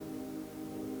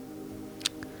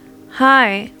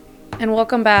Hi, and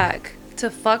welcome back to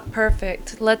Fuck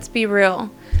Perfect. Let's be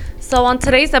real. So, on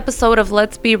today's episode of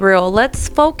Let's Be Real, let's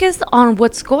focus on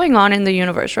what's going on in the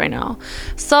universe right now.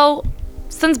 So,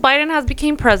 since Biden has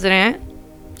become president,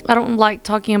 I don't like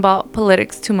talking about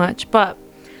politics too much, but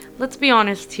let's be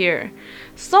honest here.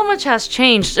 So much has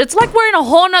changed. It's like we're in a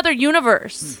whole nother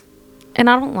universe. And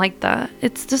I don't like that.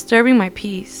 It's disturbing my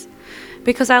peace.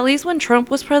 Because at least when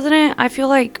Trump was president, I feel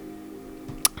like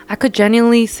I could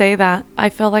genuinely say that I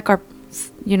felt like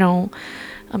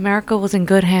America was in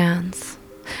good hands.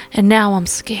 And now I'm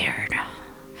scared.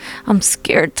 I'm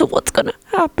scared to what's gonna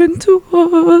happen to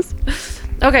us.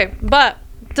 Okay, but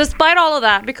despite all of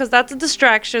that, because that's a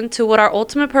distraction to what our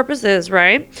ultimate purpose is,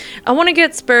 right? I want to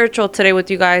get spiritual today with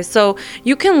you guys. So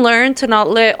you can learn to not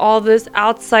let all this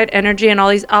outside energy and all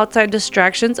these outside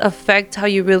distractions affect how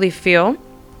you really feel.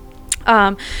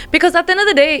 Because at the end of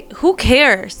the day, who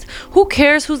cares? Who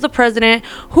cares who's the president?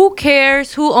 Who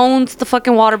cares who owns the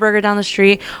fucking Whataburger down the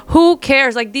street? Who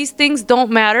cares? Like, these things don't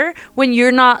matter when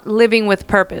you're not living with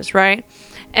purpose, right?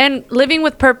 And living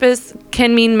with purpose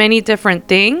can mean many different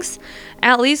things.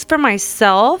 At least for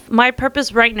myself, my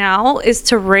purpose right now is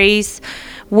to raise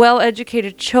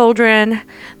well-educated children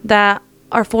that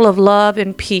are full of love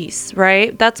and peace,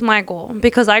 right? That's my goal,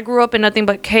 because I grew up in nothing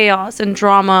but chaos and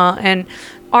drama and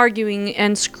arguing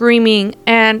and screaming,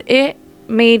 and it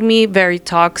made me very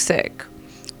toxic.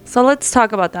 So let's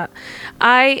talk about that.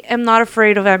 I am not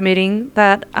afraid of admitting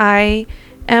that I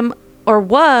am or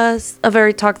was a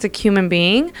very toxic human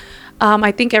being.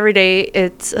 I think every day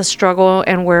it's a struggle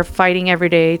and we're fighting every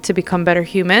day to become better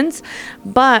humans.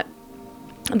 But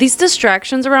these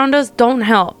distractions around us don't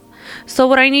help. So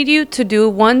what I need you to do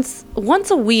once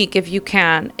a week, if you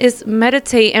can, is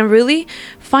meditate and really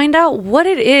find out what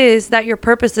it is that your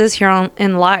purpose is here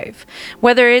in life.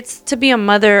 Whether it's to be a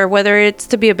mother, whether it's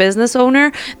to be a business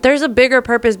owner, there's a bigger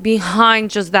purpose behind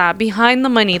just that. Behind the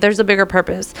money, there's a bigger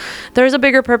purpose. There's a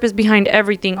bigger purpose behind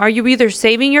everything. Are you either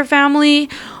saving your family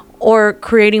or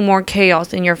creating more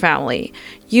chaos in your family?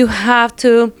 You have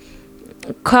to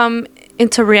come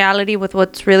into reality with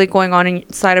what's really going on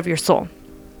inside of your soul.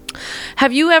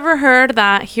 Have you ever heard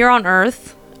that here on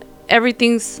Earth,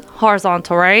 everything's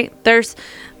horizontal, right? This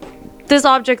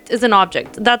object is an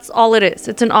object. That's all it is.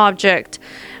 It's an object.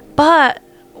 But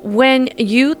when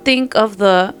you think of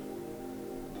the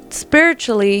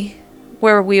spiritually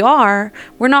where we are,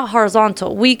 we're not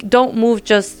horizontal. We don't move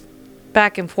just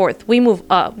back and forth. We move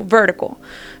up, vertical.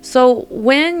 So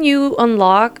when you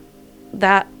unlock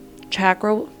that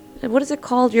chakra, what is it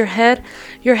called? Your head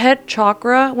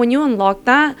chakra. When you unlock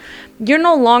that, you're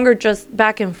no longer just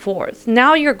back and forth.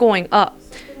 Now you're going up.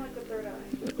 Like the third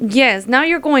eye. Yes, now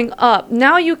you're going up.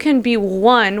 Now you can be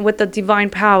one with the divine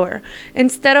power.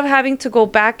 Instead of having to go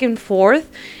back and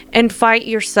forth and fight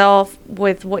yourself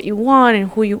with what you want and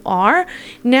who you are,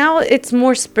 now it's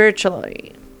more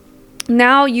spiritually.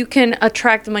 Now you can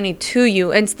attract money to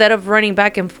you instead of running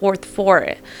back and forth for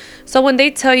it. So when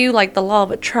they tell you like the law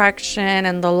of attraction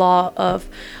and the law of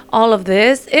all of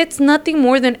this, it's nothing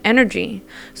more than energy.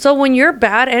 So when you're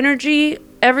bad energy,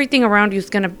 everything around you is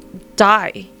going to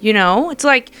die. It's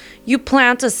like you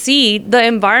plant a seed, the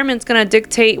environment's going to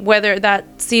dictate whether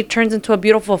that seed turns into a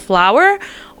beautiful flower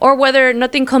or whether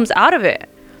nothing comes out of it.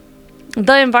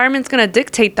 The environment's going to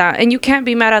dictate that, and you can't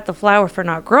be mad at the flower for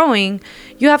not growing.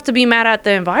 You have to be mad at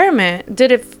the environment.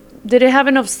 Did it have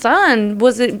enough sun?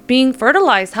 Was it being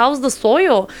fertilized? How's the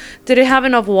soil? Did it have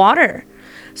enough water?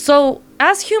 So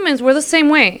as humans, we're the same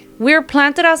way. We're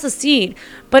planted as a seed,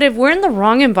 but if we're in the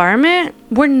wrong environment,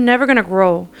 we're never going to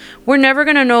grow. We're never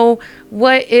going to know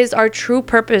what is our true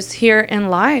purpose here in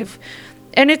life.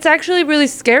 And it's actually really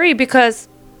scary because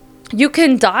you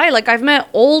can die. Like, I've met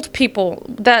old people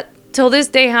that till this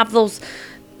day have those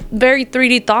very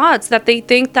 3D thoughts that they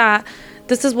think that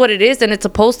this is what it is and it's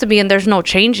supposed to be and there's no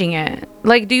changing it.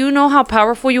 Like, do you know how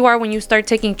powerful you are when you start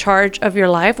taking charge of your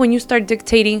life? When you start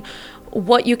dictating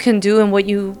what you can do and what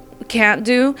you can't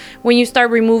do? When you start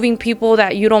removing people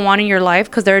that you don't want in your life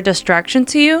because they're a distraction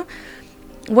to you?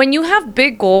 When you have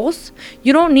big goals,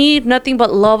 you don't need nothing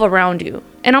but love around you.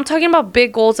 And I'm talking about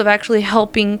big goals of actually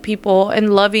helping people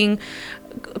and loving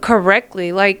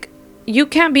correctly. Like, you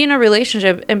can't be in a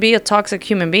relationship and be a toxic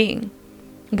human being.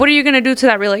 What are you going to do to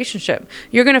that relationship?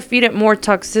 You're going to feed it more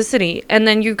toxicity. And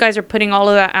then you guys are putting all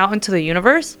of that out into the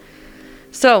universe.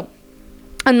 So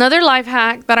another life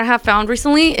hack that I have found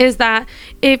recently is that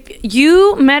if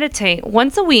you meditate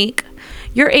once a week,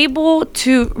 you're able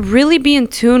to really be in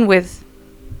tune with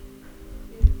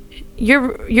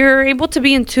you're able to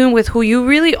be in tune with who you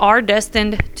really are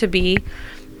destined to be.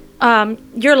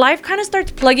 Your life kind of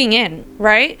starts plugging in,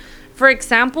 right? For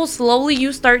example, slowly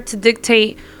you start to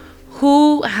dictate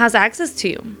who has access to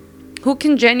you, who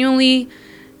can genuinely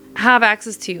have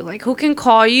access to you, like who can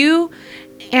call you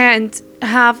and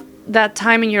have that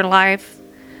time in your life.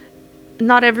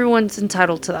 Not everyone's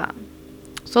entitled to that.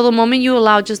 So the moment you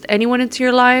allow just anyone into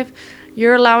your life,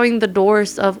 you're allowing the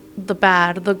doors of the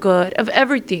bad, the good, of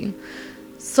everything.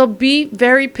 So be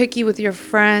very picky with your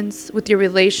friends, with your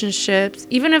relationships,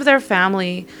 even if they're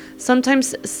family.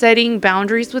 Sometimes setting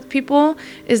boundaries with people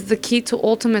is the key to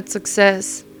ultimate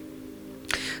success.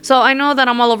 So I know that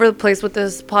I'm all over the place with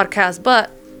this podcast,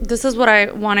 but this is what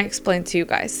I want to explain to you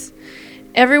guys.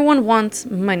 Everyone wants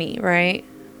money, right?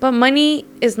 But money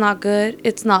is not good.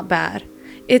 It's not bad.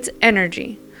 It's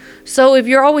energy. So if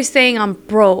you're always saying I'm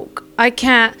broke, I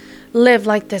can't live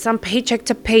like this, I'm paycheck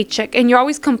to paycheck, and you're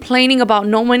always complaining about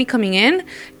no money coming in,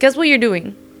 guess what you're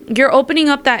doing? You're opening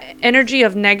up that energy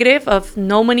of negative, of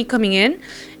no money coming in,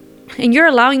 and you're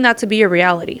allowing that to be your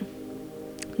reality.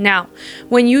 Now,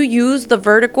 when you use the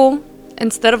vertical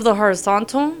instead of the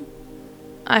horizontal,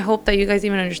 I hope that you guys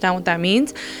even understand what that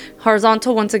means.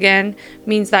 Horizontal, once again,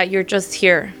 means that you're just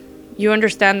here. You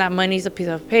understand that money's a piece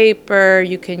of paper.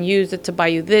 You can use it to buy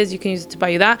you this. You can use it to buy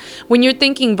you that. When you're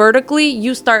thinking vertically,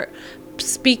 you start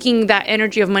speaking that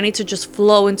energy of money to just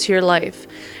flow into your life.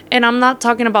 And I'm not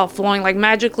talking about flowing like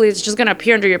magically. It's just going to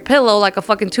appear under your pillow like a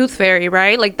fucking tooth fairy,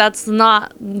 right? Like that's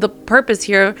not the purpose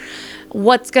here.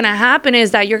 What's going to happen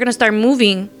is that you're going to start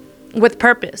moving with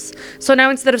purpose. So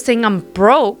now instead of saying I'm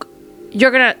broke,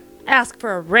 you're going to ask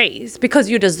for a raise because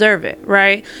you deserve it,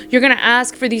 right? You're going to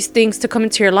ask for these things to come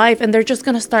into your life and they're just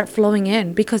going to start flowing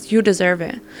in because you deserve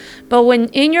it. But when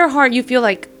in your heart you feel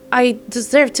like I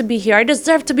deserve to be here, I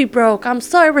deserve to be broke, I'm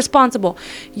so irresponsible,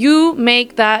 you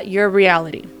make that your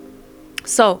reality.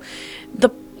 So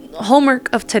the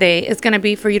homework of today is going to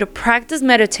be for you to practice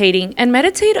meditating and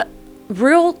meditate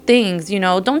real things,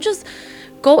 don't just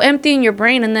go empty in your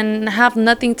brain and then have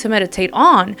nothing to meditate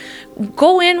on.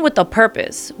 Go in with a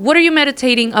purpose. What are you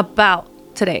meditating about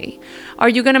today? Are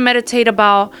you going to meditate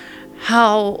about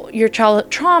how your childhood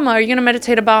trauma? Are you going to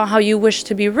meditate about how you wish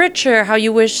to be richer, how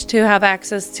you wish to have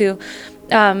access to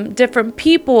different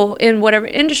people in whatever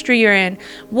industry you're in?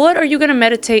 What are you going to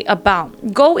meditate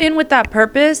about? Go in with that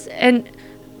purpose and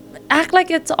act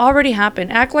like it's already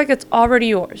happened. Act like it's already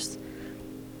yours.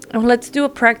 And let's do a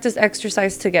practice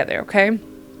exercise together, okay?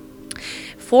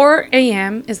 4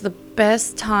 a.m. is the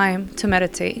best time to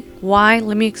meditate. Why?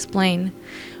 Let me explain.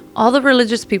 All the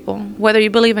religious people, whether you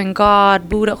believe in God,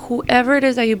 Buddha, whoever it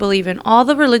is that you believe in, all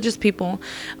the religious people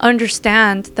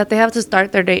understand that they have to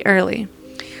start their day early.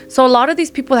 So a lot of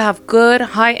these people that have good,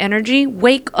 high energy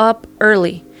wake up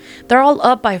early. They're all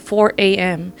up by 4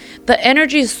 a.m. The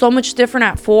energy is so much different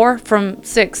at 4 from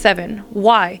 6, 7.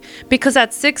 Why? Because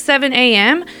at 6, 7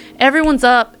 a.m., everyone's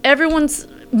up. Everyone's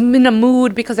in a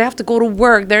mood because they have to go to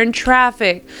work. They're in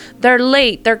traffic. They're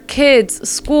late. Their kids,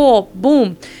 school,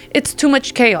 boom. It's too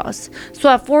much chaos. So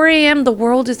at 4 a.m., the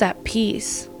world is at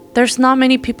peace. There's not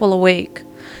many people awake.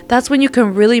 That's when you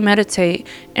can really meditate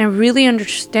and really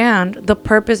understand the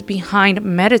purpose behind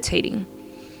meditating,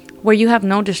 where you have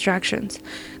no distractions.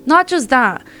 Not just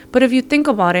that, but if you think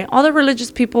about it, all the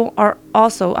religious people are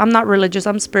also, I'm not religious,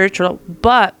 I'm spiritual,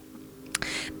 but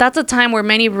that's a time where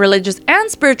many religious and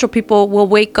spiritual people will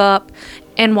wake up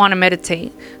and want to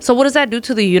meditate. So what does that do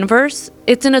to the universe?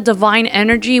 It's in a divine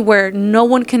energy where no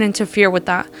one can interfere with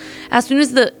that. As soon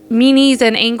as the meanies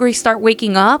and angry start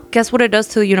waking up, guess what it does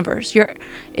to the universe?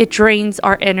 It drains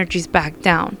our energies back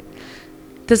down.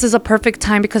 This is a perfect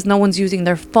time because no one's using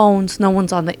their phones, no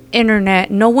one's on the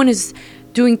internet, no one is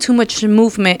doing too much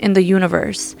movement in the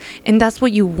universe. And that's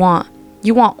what you want.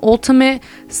 You want ultimate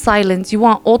silence. You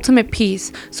want ultimate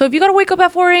peace. So if you got to wake up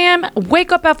at 4 a.m.,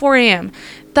 wake up at 4 a.m.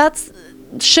 That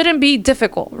shouldn't be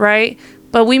difficult, right?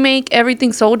 But we make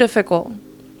everything so difficult.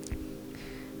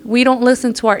 We don't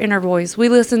listen to our inner voice. We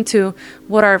listen to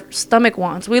what our stomach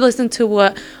wants. We listen to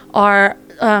what our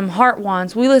heart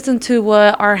wants. We listen to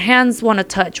what our hands want to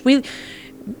touch. We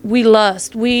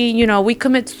lust. We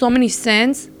commit so many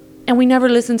sins. And we never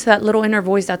listen to that little inner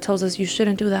voice that tells us, you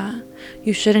shouldn't do that.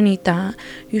 You shouldn't eat that.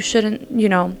 You shouldn't,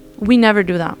 we never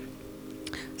do that.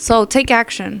 So take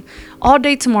action all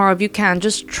day tomorrow if you can.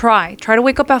 Just try to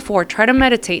wake up at 4, try to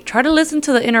meditate, try to listen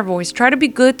to the inner voice, try to be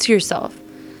good to yourself.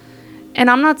 And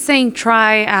I'm not saying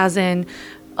try as in,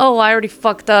 oh, I already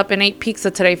fucked up and ate pizza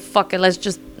today. Fuck it. Let's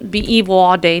just be evil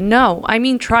all day. No, I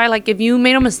mean, try, like if you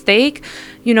made a mistake,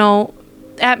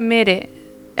 admit it.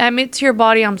 Admit to your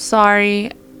body, I'm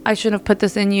sorry. I shouldn't have put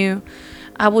this in you.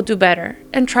 I will do better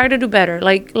and try to do better.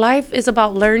 Like, life is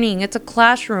about learning. It's a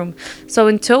classroom. So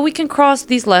until we can cross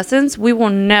these lessons, we will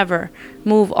never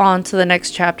move on to the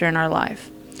next chapter in our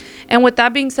life. And with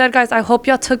that being said, guys, I hope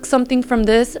y'all took something from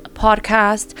this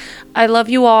podcast. I love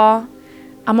you all.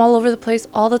 I'm all over the place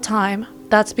all the time.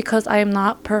 That's because I am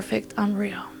not perfect. I'm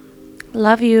real.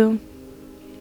 Love you.